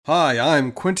Hi,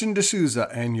 I'm Quentin D'Souza,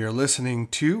 and you're listening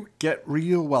to Get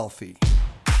Real Wealthy.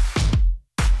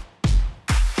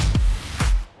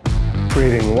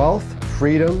 Creating wealth,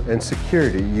 freedom, and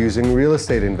security using real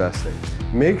estate investing.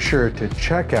 Make sure to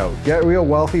check out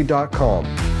GetRealWealthy.com.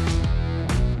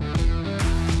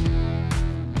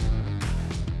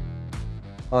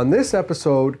 On this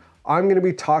episode, I'm going to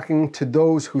be talking to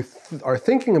those who are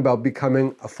thinking about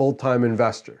becoming a full-time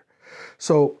investor.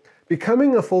 So,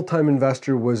 becoming a full-time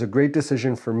investor was a great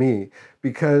decision for me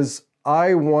because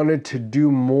I wanted to do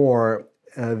more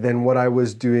than what I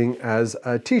was doing as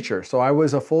a teacher. So I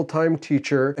was a full-time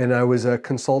teacher and I was a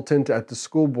consultant at the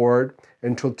school board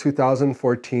until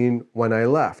 2014 when I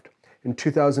left. In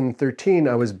 2013,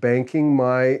 I was banking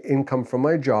my income from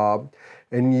my job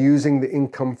and using the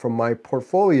income from my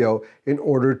portfolio in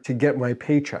order to get my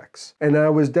paychecks. And I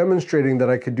was demonstrating that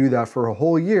I could do that for a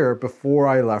whole year before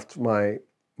I left my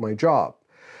job.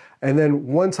 And then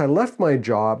once I left my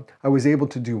job, I was able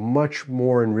to do much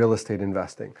more in real estate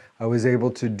investing. I was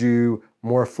able to do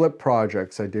more flip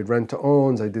projects. I did rent to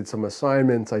owns, I did some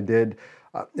assignments, and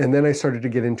then I started to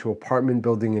get into apartment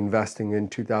building investing in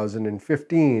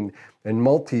 2015 and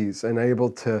multis, and able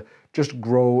to just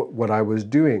grow what I was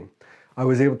doing. I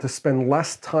was able to spend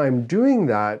less time doing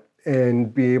that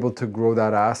and be able to grow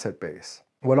that asset base.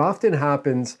 What often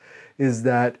happens is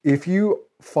that if you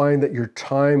find that your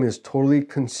time is totally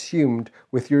consumed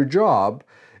with your job,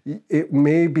 it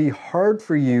may be hard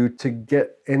for you to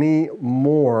get any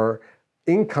more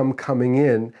income coming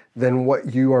in than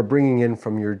what you are bringing in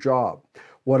from your job.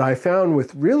 What I found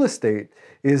with real estate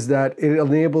is that it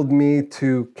enabled me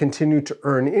to continue to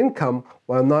earn income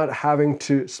while not having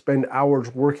to spend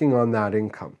hours working on that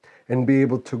income and be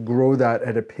able to grow that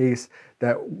at a pace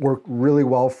that worked really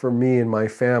well for me and my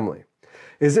family.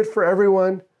 Is it for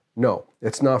everyone? No,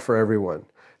 it's not for everyone.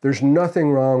 There's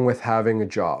nothing wrong with having a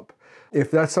job. If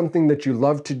that's something that you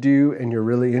love to do and you're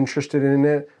really interested in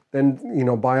it, then,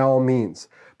 by all means.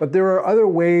 But there are other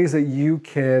ways that you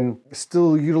can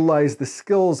still utilize the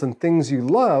skills and things you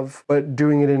love, but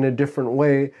doing it in a different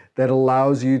way that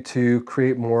allows you to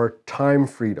create more time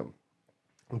freedom,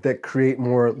 that create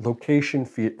more location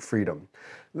freedom,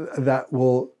 that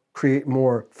will create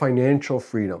more financial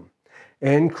freedom,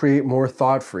 and create more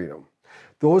thought freedom.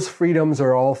 Those freedoms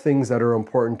are all things that are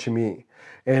important to me.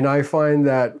 And I find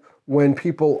that when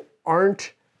people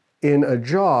aren't in a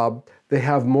job, they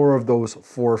have more of those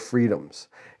four freedoms.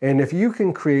 And if you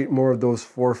can create more of those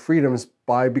four freedoms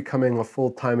by becoming a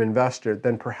full-time investor,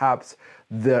 then perhaps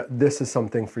this is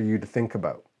something for you to think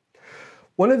about.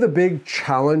 One of the big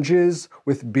challenges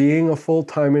with being a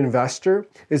full-time investor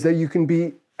is that you can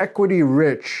be equity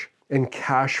rich and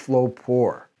cash flow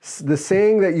poor. The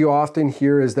saying that you often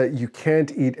hear is that you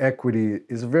can't eat equity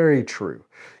is very true.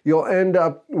 You'll end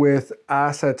up with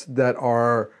assets that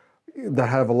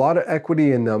have a lot of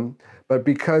equity in them, but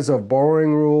because of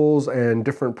borrowing rules and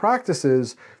different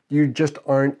practices, you just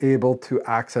aren't able to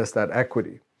access that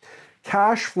equity.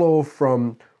 Cash flow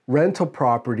from rental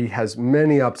property has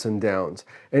many ups and downs.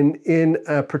 And in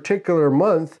a particular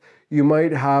month, you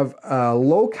might have a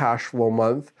low cash flow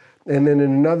month, and then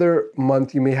in another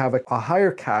month, you may have a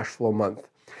higher cash flow month,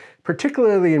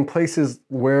 particularly in places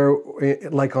where,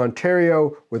 like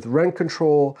Ontario, with rent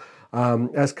control,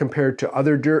 as compared to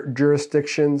other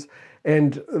jurisdictions.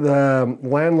 And the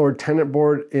landlord-tenant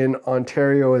board in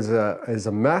Ontario is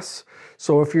a mess.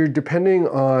 So if you're depending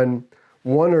on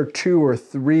one or two or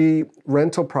three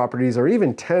rental properties, or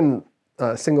even 10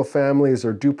 single families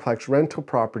or duplex rental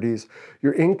properties,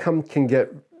 your income can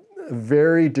get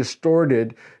very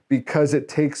distorted because it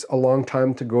takes a long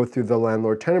time to go through the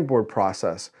landlord-tenant board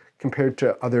process compared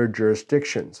to other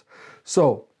jurisdictions.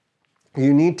 So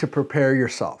you need to prepare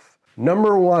yourself.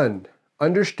 Number one,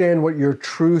 understand what your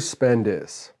true spend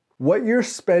is. What you're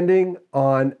spending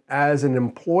on as an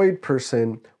employed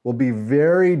person will be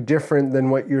very different than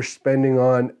what you're spending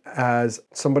on as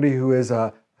somebody who is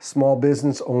a small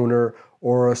business owner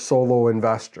or a solo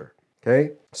investor.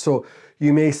 Okay? So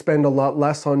you may spend a lot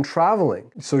less on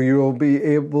traveling. So you'll be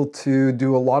able to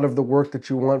do a lot of the work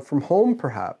that you want from home,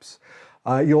 perhaps.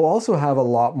 You'll also have a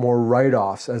lot more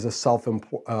write-offs as a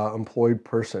self-employed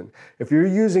person. If you're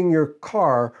using your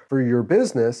car for your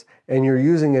business and you're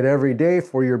using it every day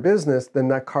for your business, then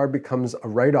that car becomes a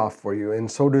write-off for you. And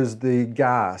so does the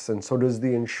gas, and so does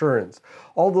the insurance.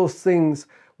 All those things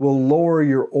will lower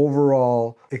your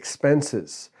overall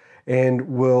expenses and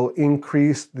will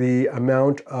increase the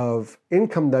amount of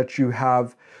income that you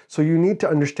have. So you need to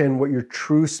understand what your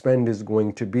true spend is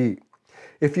going to be.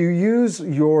 If you use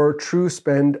your true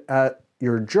spend at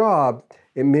your job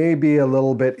it may be a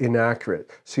little bit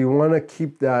inaccurate. So you want to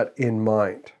keep that in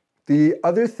mind. The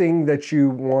other thing that you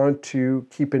want to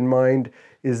keep in mind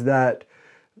is that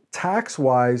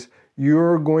tax-wise,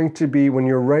 you're going to be, when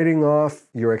you're writing off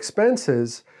your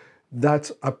expenses,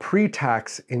 that's a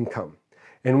pre-tax income.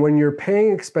 And when you're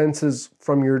paying expenses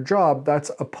from your job,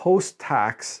 that's a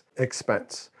post-tax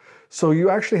expense. So you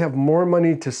actually have more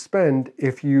money to spend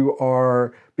if you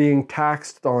are being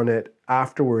taxed on it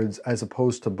afterwards as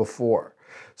opposed to before.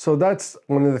 So that's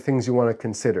one of the things you want to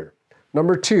consider.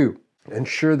 Number 2,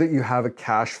 ensure that you have a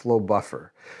cash flow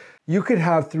buffer. You could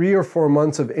have 3 or 4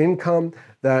 months of income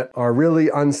that are really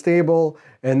unstable,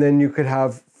 and then you could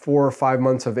have 4 or 5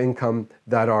 months of income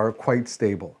that are quite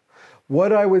stable.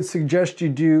 What I would suggest you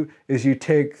do is you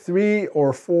take 3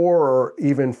 or 4 or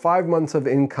even 5 months of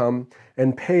income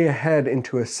and pay ahead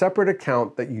into a separate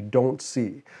account that you don't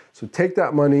see. So take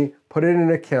that money, put it in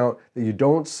an account that you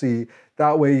don't see.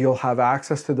 That way you'll have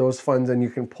access to those funds and you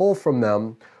can pull from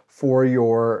them for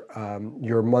your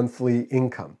monthly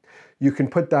income. You can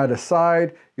put that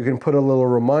aside. You can put a little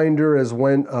reminder as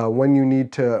when you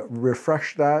need to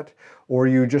refresh that, or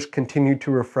you just continue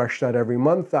to refresh that every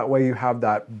month. That way you have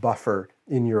that buffer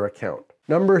in your account.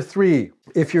 Number 3,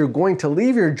 if you're going to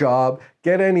leave your job,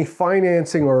 get any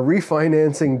financing or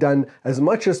refinancing done as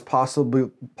much as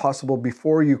possible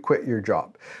before you quit your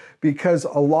job. Because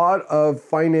a lot of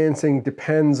financing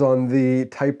depends on the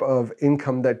type of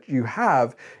income that you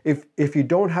have. If you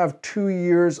don't have 2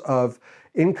 years of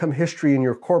income history in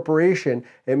your corporation,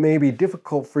 it may be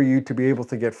difficult for you to be able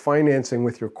to get financing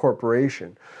with your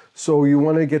corporation. So you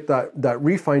want to get that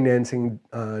refinancing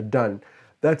done.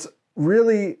 That's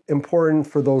really important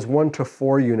for those 1 to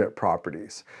 4 unit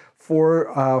properties.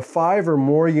 For 5 or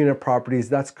more unit properties,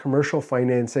 that's commercial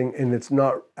financing, and it's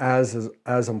not as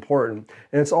important.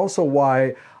 And it's also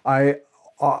why I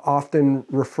often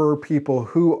refer people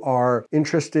who are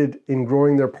interested in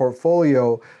growing their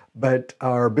portfolio but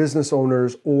are business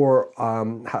owners or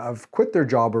have quit their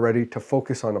job already to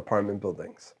focus on apartment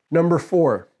buildings. Number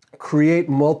 4, create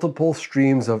multiple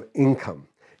streams of income,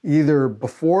 either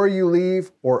before you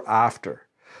leave or after.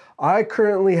 I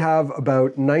currently have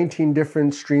about 19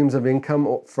 different streams of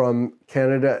income from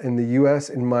Canada and the US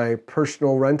in my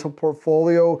personal rental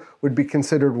portfolio would be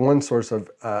considered one source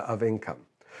of income.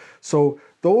 So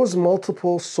those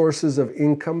multiple sources of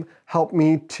income help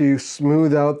me to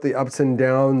smooth out the ups and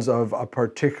downs of a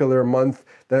particular month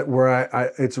where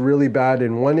it's really bad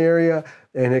in one area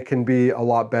and it can be a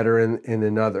lot better in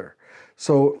another.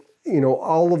 So,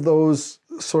 all of those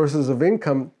sources of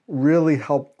income really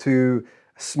help to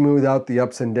smooth out the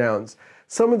ups and downs.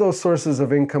 Some of those sources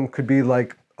of income could be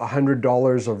like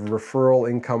 $100 of referral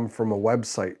income from a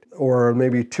website, or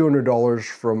maybe $200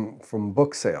 from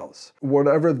book sales.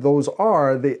 Whatever those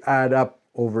are, they add up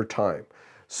over time.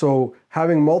 So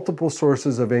having multiple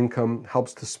sources of income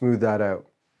helps to smooth that out.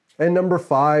 And number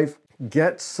 5,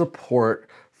 get support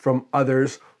from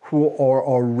others who are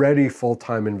already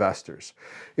full-time investors.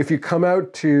 If you come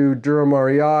out to Durham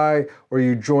REI or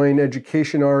you join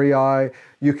Education REI,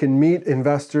 you can meet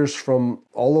investors from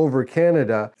all over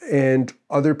Canada and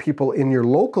other people in your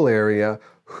local area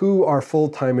who are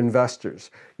full-time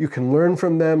investors. You can learn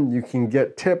from them, you can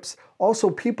get tips. Also,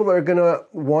 people are gonna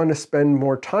want to spend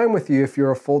more time with you if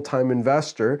you're a full-time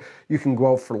investor. You can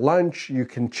go out for lunch, you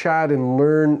can chat and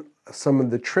learn some of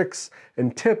the tricks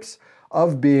and tips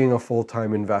of being a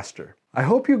full-time investor. I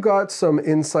hope you got some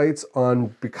insights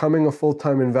on becoming a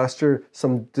full-time investor,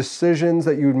 some decisions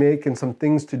that you would make and some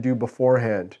things to do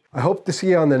beforehand. I hope to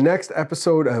see you on the next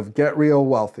episode of Get Real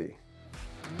Wealthy.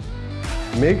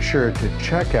 Make sure to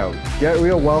check out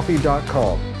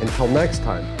GetRealWealthy.com. Until next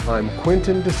time, I'm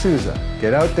Quinton D'Souza.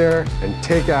 Get out there and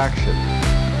take action.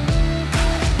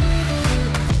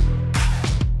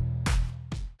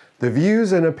 The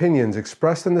views and opinions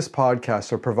expressed in this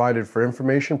podcast are provided for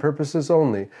information purposes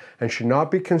only and should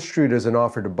not be construed as an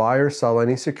offer to buy or sell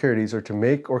any securities or to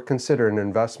make or consider an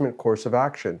investment course of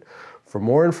action. For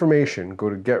more information, go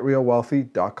to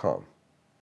GetRealWealthy.com.